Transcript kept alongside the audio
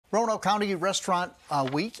Roanoke County Restaurant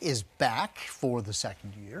Week is back for the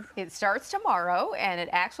second year. It starts tomorrow, and it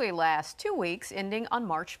actually lasts 2 weeks, ending on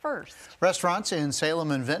March 1st. Restaurants in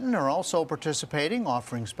Salem and Vinton are also participating,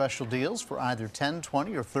 offering special deals for either $10,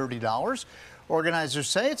 $20, or $30. Organizers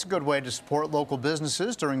say it's a good way to support local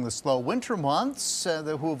businesses during the slow winter months,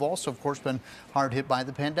 who have also, of course, been hard hit by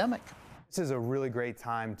the pandemic. This is a really great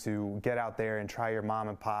time to get out there and try your mom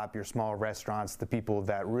and pop, your small restaurants, the people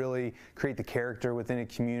that really create the character within a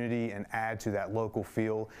community and add to that local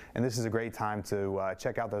feel. And this is a great time to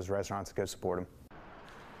check out those restaurants and go support them.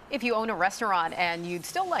 If you own a restaurant and you'd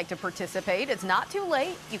still like to participate, it's not too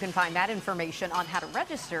late. You can find that information on how to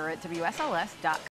register at WSLS.com.